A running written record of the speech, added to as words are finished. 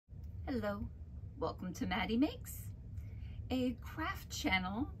Hello, welcome to Matti Makes, a craft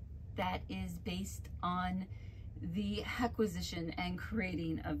channel that is based on the acquisition and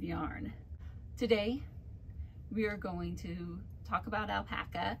creating of yarn. Today, we are going to talk about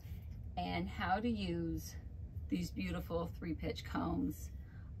alpaca and how to use these beautiful 3-pitch combs.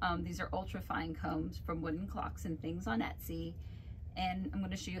 These are ultra fine combs from Wooden Clocks and Things on Etsy. And I'm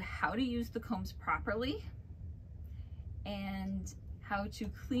going to show you how to use the combs properly and how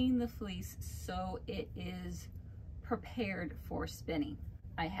to clean the fleece so it is prepared for spinning.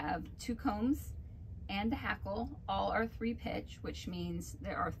 I have 2 combs and a hackle. All are 3-pitch, which means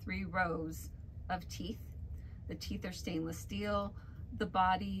there are 3 rows of teeth. The teeth are stainless steel. The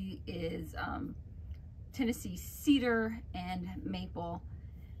body is Tennessee cedar and maple,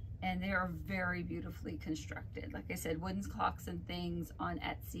 and they are very beautifully constructed. Like I said, Wooden Clocks and Things on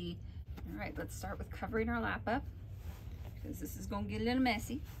Etsy. All right, let's start with covering our lap up, because this is going to get a little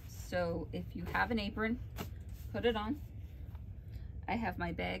messy. So if you have an apron, put it on. I have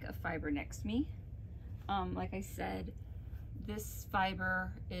my bag of fiber next to me. Like I said, this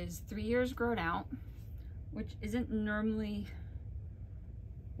fiber is 3 years grown out, which isn't normally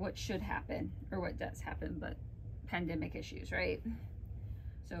what should happen or what does happen, but pandemic issues, right?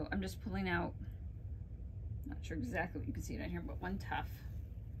 So I'm just pulling out, not sure exactly what you can see down here, but one tuft.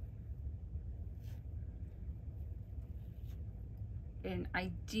 And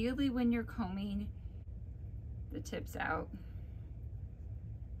ideally when you're combing the tips out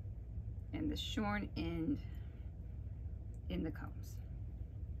and the shorn end in the combs.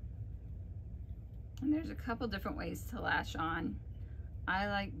 And there's a couple different ways to lash on. I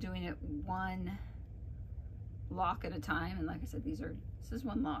like doing it one lock at a time, and like I said, this is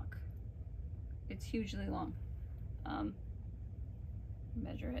one lock. It's hugely long.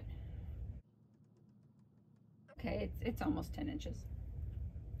 Measure it. Okay, it's almost 10 inches.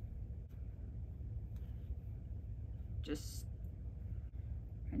 Just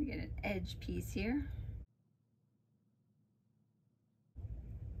trying to get an edge piece here.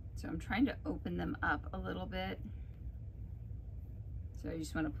 So I'm trying to open them up a little bit. So you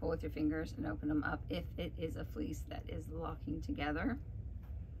just want to pull with your fingers and open them up if it is a fleece that is locking together.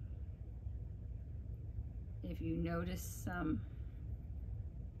 If you notice some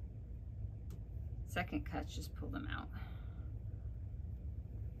second cuts, just pull them out.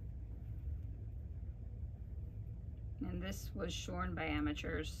 And this was shorn by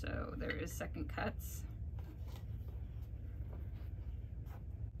amateurs, so there is second cuts.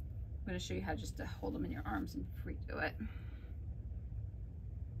 I'm going to show you how just to hold them in your arms and free do it. You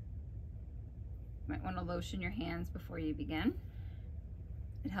might want to lotion your hands before you begin.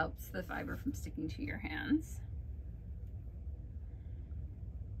 It helps the fiber from sticking to your hands.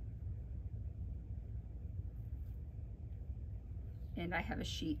 And I have a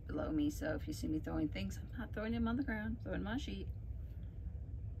sheet below me, so if you see me throwing things, I'm not throwing them on the ground, I'm throwing my sheet.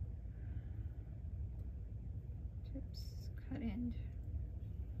 Tips, cut end.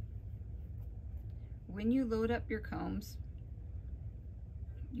 When you load up your combs,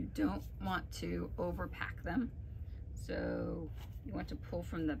 you don't want to overpack them. So you want to pull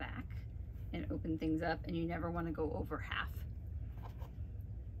from the back and open things up, and you never want to go over half.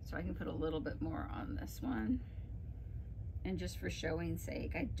 So I can put a little bit more on this one. And just for showing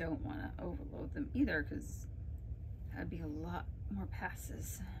sake, I don't want to overload them either, because that'd be a lot more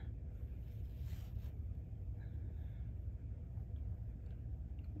passes.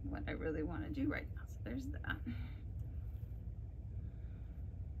 What I really want to do right now. So there's that.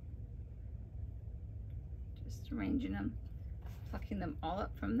 Just arranging them, plucking them all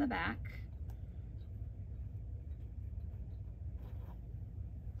up from the back.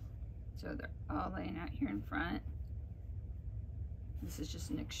 So they're all laying out here in front. This is just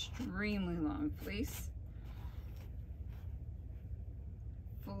an extremely long fleece,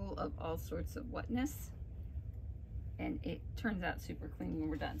 full of all sorts of wetness, and it turns out super clean when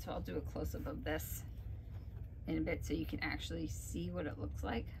we're done. So I'll do a close-up of this in a bit so you can actually see what it looks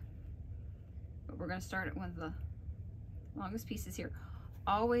like. But we're going to start at one of the longest pieces here.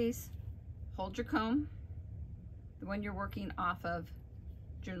 Always hold your comb, the one you're working off of,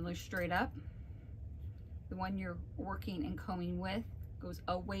 generally straight up. The one you're working and combing with goes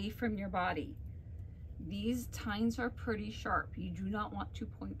away from your body. These tines are pretty sharp. You do not want to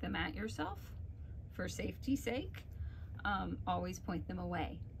point them at yourself for safety's sake. Always point them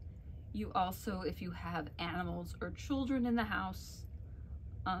away. You also, if you have animals or children in the house,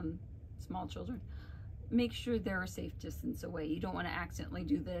 small children, make sure they're a safe distance away. You don't want to accidentally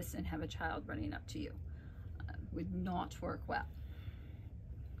do this and have a child running up to you. Would not work well.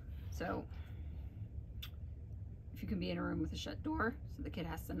 So if you can be in a room with a shut door, so the kid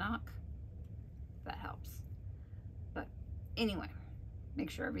has to knock, that helps. But anyway, make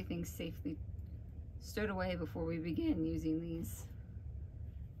sure everything's safely stowed away before we begin using these.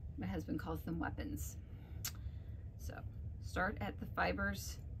 My husband calls them weapons. So start at the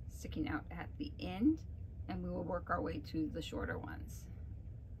fibers sticking out at the end, and we will work our way to the shorter ones.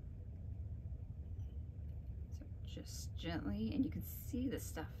 So just gently, and you can see the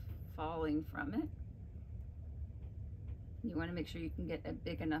stuff falling from it. You want to make sure you can get a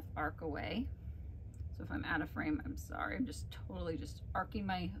big enough arc away. So if I'm out of frame, I'm sorry. I'm just totally just arcing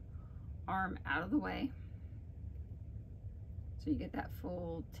my arm out of the way. So you get that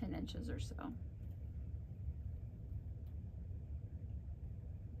full 10 inches or so.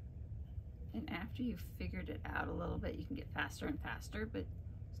 And after you've figured it out a little bit, you can get faster and faster, but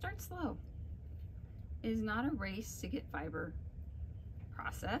start slow. It is not a race to get fiber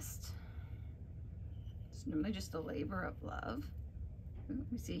processed. It's normally just a labor of love. Ooh,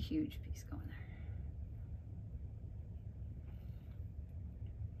 we see a huge piece going there.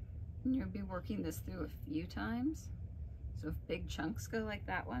 And you'll be working this through a few times. So if big chunks go like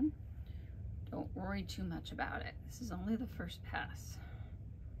that one, don't worry too much about it. This is only the first pass.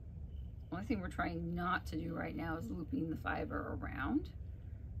 The only thing we're trying not to do right now is looping the fiber around.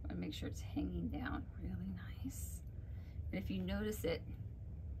 I want to make sure it's hanging down really nice. And if you notice it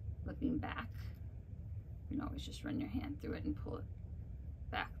flipping back, you can always just run your hand through it and pull it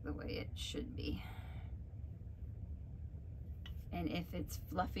back the way it should be. And if it's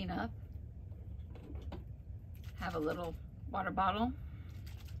fluffing up, have a little water bottle.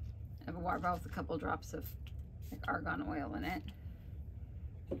 I have a water bottle with a couple drops of like argan oil in it.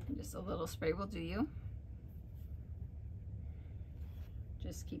 And just a little spray will do you.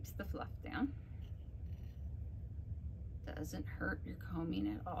 Just keeps the fluff down. Doesn't hurt your combing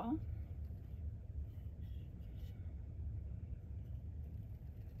at all.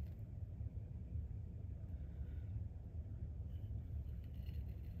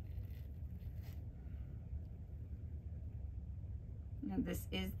 Now this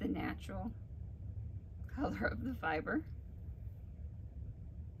is the natural color of the fiber.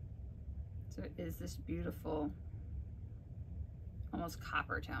 So it is this beautiful, almost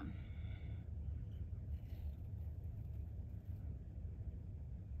copper tone.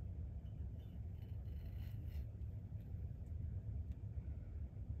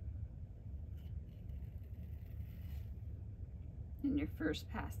 And your first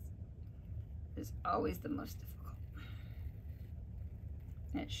pass is always the most difficult.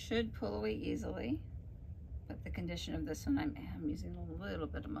 And it should pull away easily, but the condition of this one, I am using a little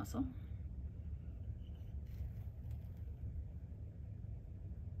bit of muscle.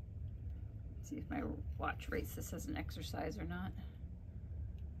 See if my watch rates this as an exercise or not.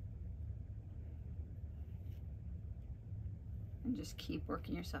 And just keep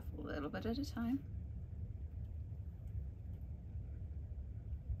working yourself a little bit at a time.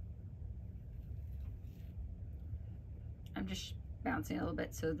 I'm just bouncing a little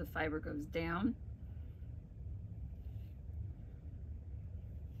bit so the fiber goes down.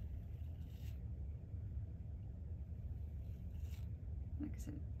 Like I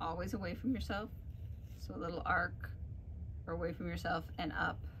said, always away from yourself. So a little arc, or away from yourself and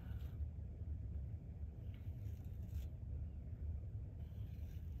up.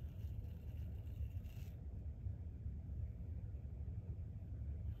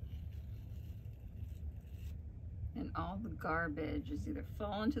 And all the garbage is either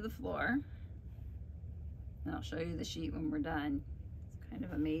falling to the floor, and I'll show you the sheet when we're done. It's kind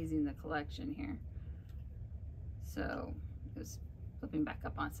of amazing, the collection here. So it was flipping back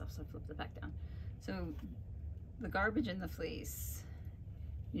up on itself, so I flipped it back down. So the garbage in the fleece,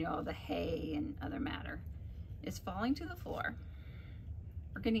 you know, the hay and other matter, is falling to the floor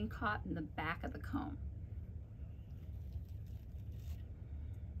or getting caught in the back of the comb.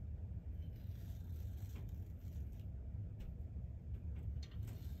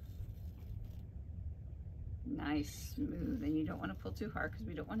 Nice, smooth, and you don't want to pull too hard because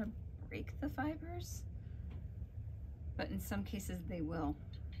we don't want to break the fibers, but in some cases they will.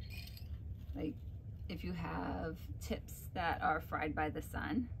 Like if you have tips that are fried by the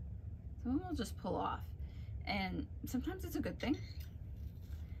sun, some of them will just pull off, and sometimes it's a good thing.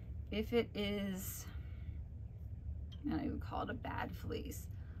 If it is, I would call it a bad fleece,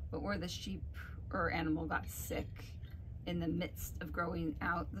 but where the sheep or animal got sick in the midst of growing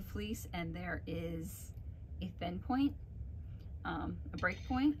out the fleece and there is a thin point, a break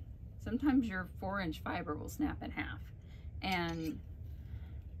point, sometimes your 4-inch fiber will snap in half and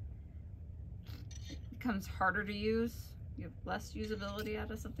it becomes harder to use. You have less usability out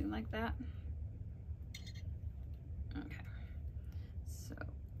of something like that. Okay, so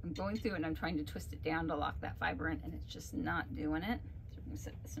I'm going through and I'm trying to twist it down to lock that fiber in, and it's just not doing it. So I'm gonna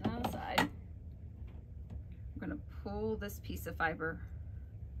set this one on the side. I'm gonna pull this piece of fiber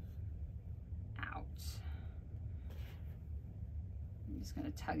out. I'm just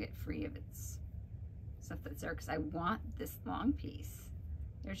gonna tug it free of its stuff that's there because I want this long piece.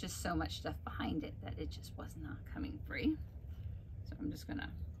 There's just so much stuff behind it that it just was not coming free. So I'm just gonna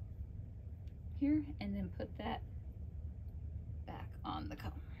here and then put that back on the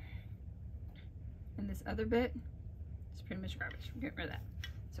comb. And this other bit is pretty much garbage. Get rid of that.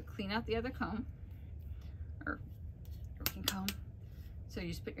 So clean out the other comb, or working comb. So you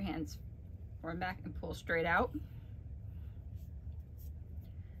just put your hands forward and back and pull straight out.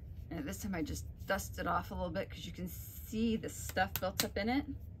 And this time I just dust it off a little bit because you can see the stuff built up in it.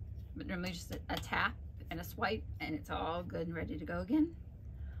 But normally just a tap and a swipe and it's all good and ready to go again.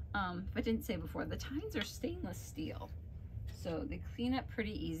 If I didn't say before, the tines are stainless steel, so they clean up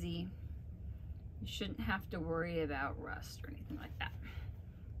pretty easy. You shouldn't have to worry about rust or anything like that.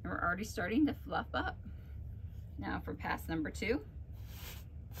 And we're already starting to fluff up. Now for pass number 2.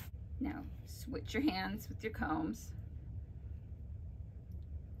 Now switch your hands with your combs.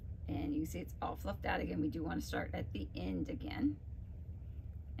 And you can see it's all fluffed out again. We do want to start at the end again.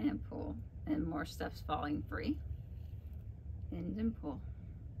 And pull. And more stuff's falling free. End and pull.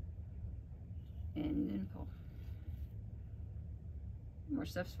 End and pull. More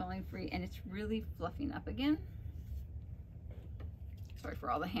stuff's falling free, and it's really fluffing up again. Sorry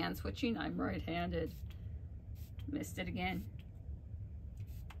for all the hand switching. I'm right-handed. Missed it again.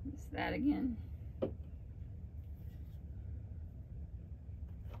 Missed that again.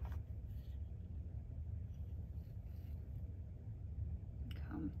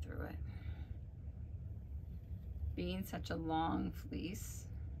 Comb through it. Being such a long fleece,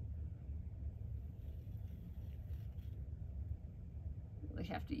 really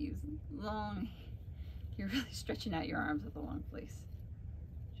have to use long, you're really stretching out your arms with a long fleece.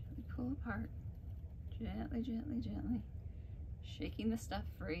 Gently pull apart, gently, gently, gently, shaking the stuff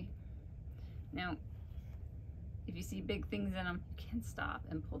free. Now, if you see big things in them, you can stop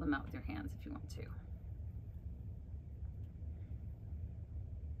and pull them out with your hands if you want to.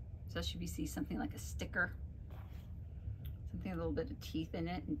 Especially if you see something like a sticker, something with a little bit of teeth in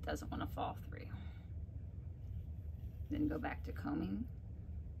it and doesn't want to fall through. Then go back to combing,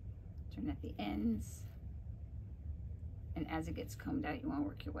 turn at the ends, and as it gets combed out, you want to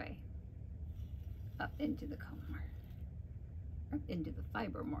work your way up into the comb more, up into the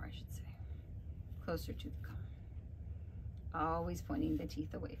fiber more, I should say, closer to the comb. Always pointing the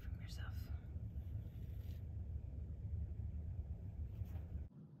teeth away from yourself.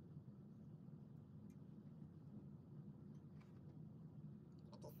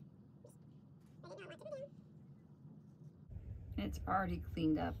 It's already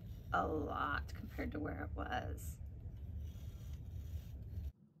cleaned up a lot compared to where it was.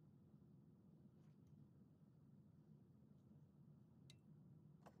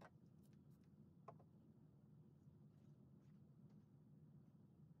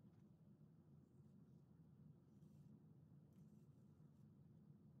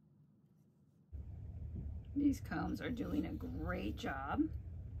 These combs are doing a great job.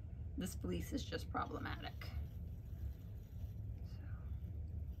 This fleece is just problematic.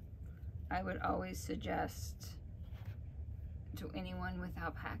 I would always suggest to anyone with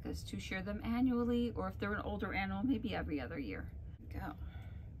alpacas to shear them annually, or if they're an older animal, maybe every other year. Go.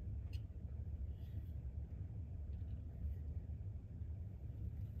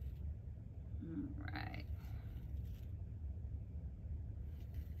 All right.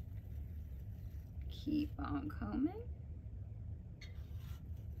 Keep on combing.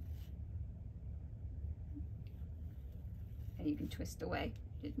 And you can twist away.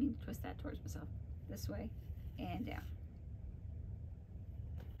 Didn't mean to twist that towards myself. This way and down.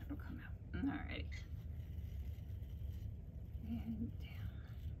 That'll come out. Alrighty. And down.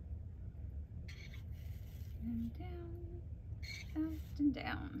 And down. Out and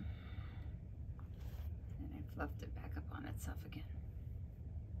down. And I fluffed it back up on itself again.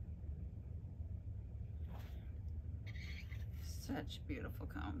 Such beautiful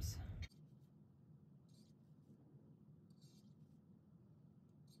combs.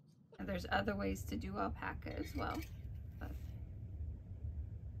 There's other ways to do alpaca as well, but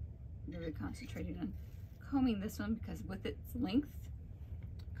I'm really concentrating on combing this one because with its length,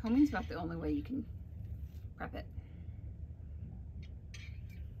 combing's about the only way you can prep it.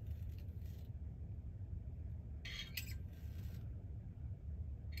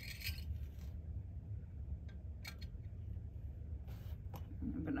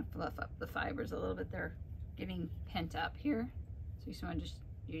 I'm gonna fluff up the fibers a little bit. They're getting pent up here. So you just want to just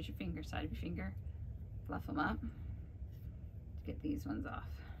use your finger, side of your finger, fluff them up to get these ones off.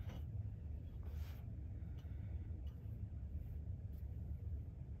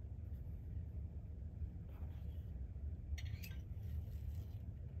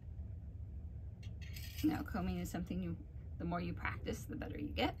 Now, combing is something the more you practice, the better you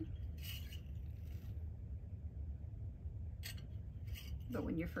get. But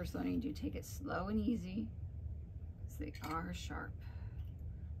when you're first learning, do take it slow and easy, because they are sharp.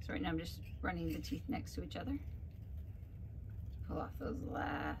 So right now I'm just running the teeth next to each other. Pull off those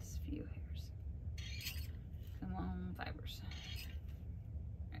last few hairs. Come on, fibers.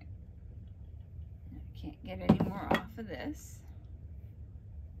 All right. Now I can't get any more off of this.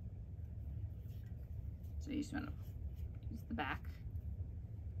 So you just want to use the back,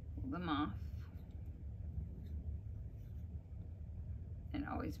 pull them off, and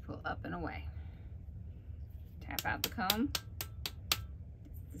always pull up and away. Tap out the comb, get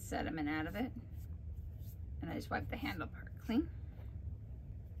the sediment out of it, and I just wipe the handle part clean.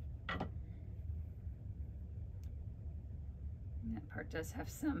 And that part does have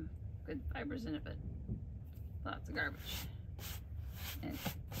some good fibers in it, but lots of garbage. And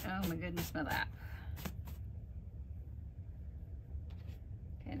oh my goodness, smell that.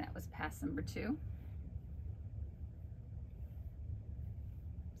 Okay, that was pass number 2.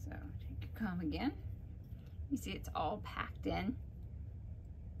 So take your comb again. You see it's all packed in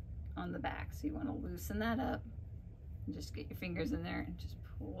on the back, so you want to loosen that up and just get your fingers in there and just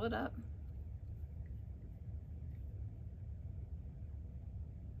pull it up.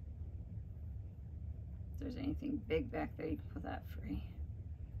 If there's anything big back there, you can pull that free.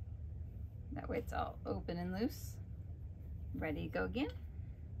 That way it's all open and loose. Ready to go again.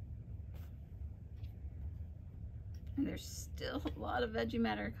 And there's still a lot of veggie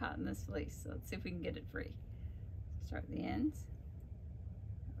matter caught in this fleece, so let's see if we can get it free. Start the ends.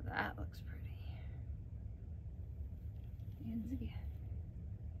 Oh, that looks pretty. Ends again.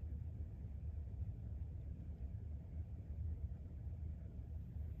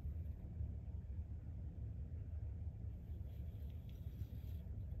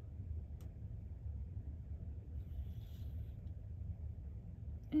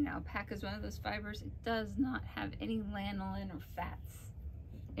 And alpaca is one of those fibers. It does not have any lanolin or fats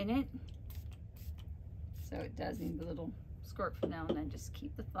in it. So it does need a little squirt from now and then. Just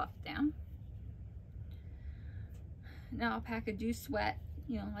keep the fluff down. Now alpaca do sweat,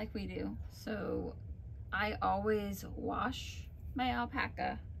 you know, like we do. So I always wash my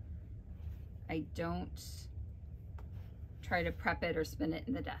alpaca. I don't try to prep it or spin it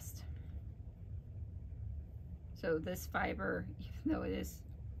in the dust. So this fiber, even though it is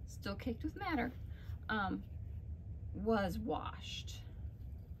still caked with matter, was washed.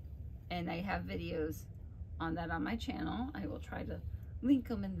 And I have videos on that on my channel. I will try to link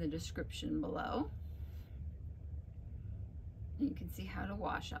them in the description below. And you can see how to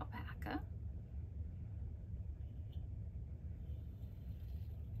wash alpaca.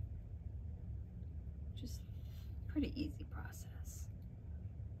 Just pretty easy process.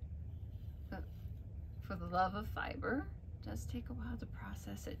 But for the love of fiber, it does take a while to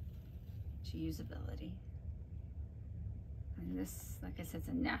process it to usability. And this, like I said, it's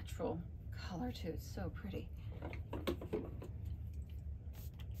a natural color too. It's so pretty.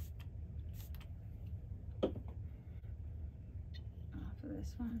 Off of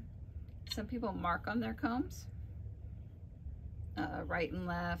this one. Some people mark on their combs, right and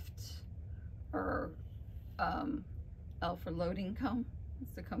left, or L for loading comb.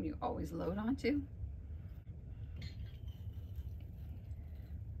 It's the comb you always load onto.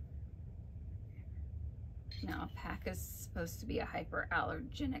 Now, alpaca is supposed to be a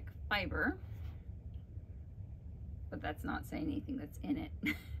hyperallergenic fiber, but that's not saying anything that's in it.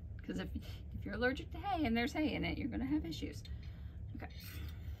 Because if you're allergic to hay and there's hay in it, you're going to have issues. Okay.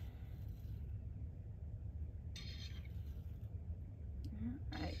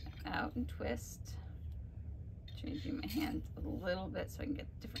 All right, out and twist. Changing my hand a little bit so I can get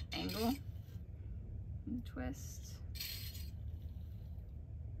a different angle. And twist.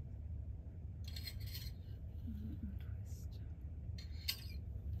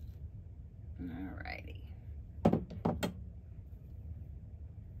 Alrighty.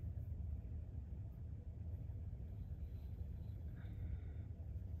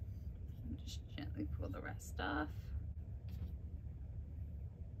 Just gently pull the rest off.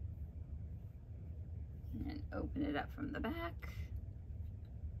 And open it up from the back. Do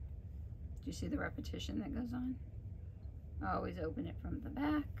you see the repetition that goes on? Always open it from the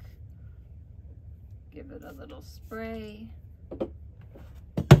back. Give it a little spray.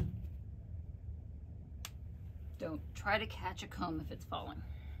 Don't try to catch a comb if it's falling.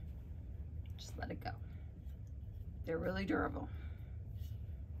 Just let it go. They're really durable.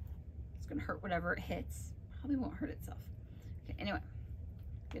 It's gonna hurt whatever it hits. Probably won't hurt itself. Okay, anyway,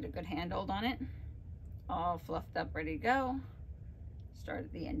 get a good handhold on it. All fluffed up, ready to go. Start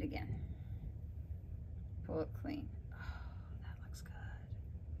at the end again. Pull it clean. Oh, that looks good.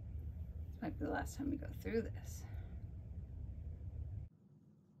 This might be the last time we go through this.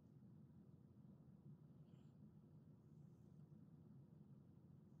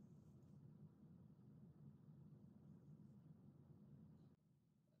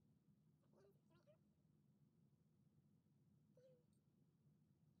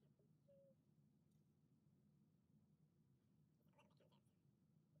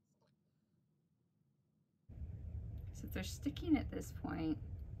 So if they're sticking at this point,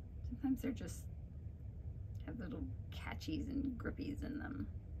 sometimes they're just have little catchies and grippies in them.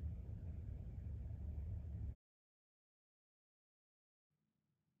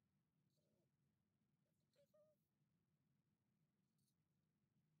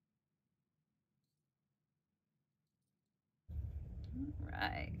 All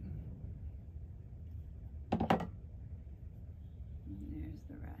right. And there's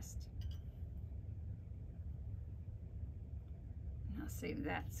the rest. And I'll save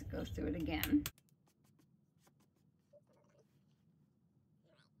that to go through it again.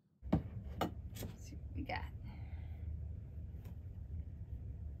 Let's see what we got.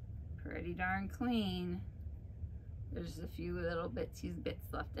 Pretty darn clean. There's a few little bits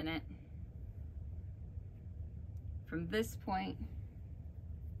left in it. From this point,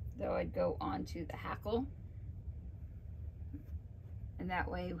 though, I'd go onto the hackle. And that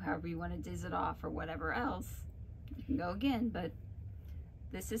way, however you want to diz it off or whatever else, you can go again. But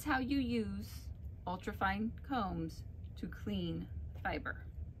this is how you use ultrafine combs to clean fiber.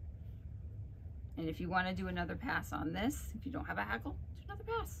 And if you want to do another pass on this, if you don't have a hackle, do another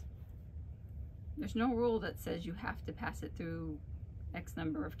pass. There's no rule that says you have to pass it through X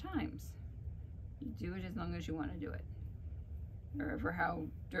number of times. You do it as long as you want to do it, or for how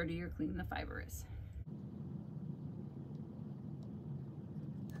dirty or clean the fiber is.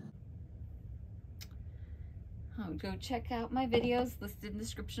 Go check out my videos listed in the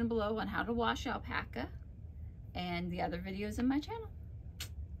description below on how to wash alpaca and the other videos in my channel.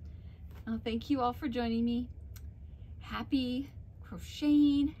 Thank you all for joining me. Happy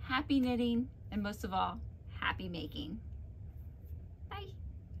crocheting, happy knitting, and most of all, happy making.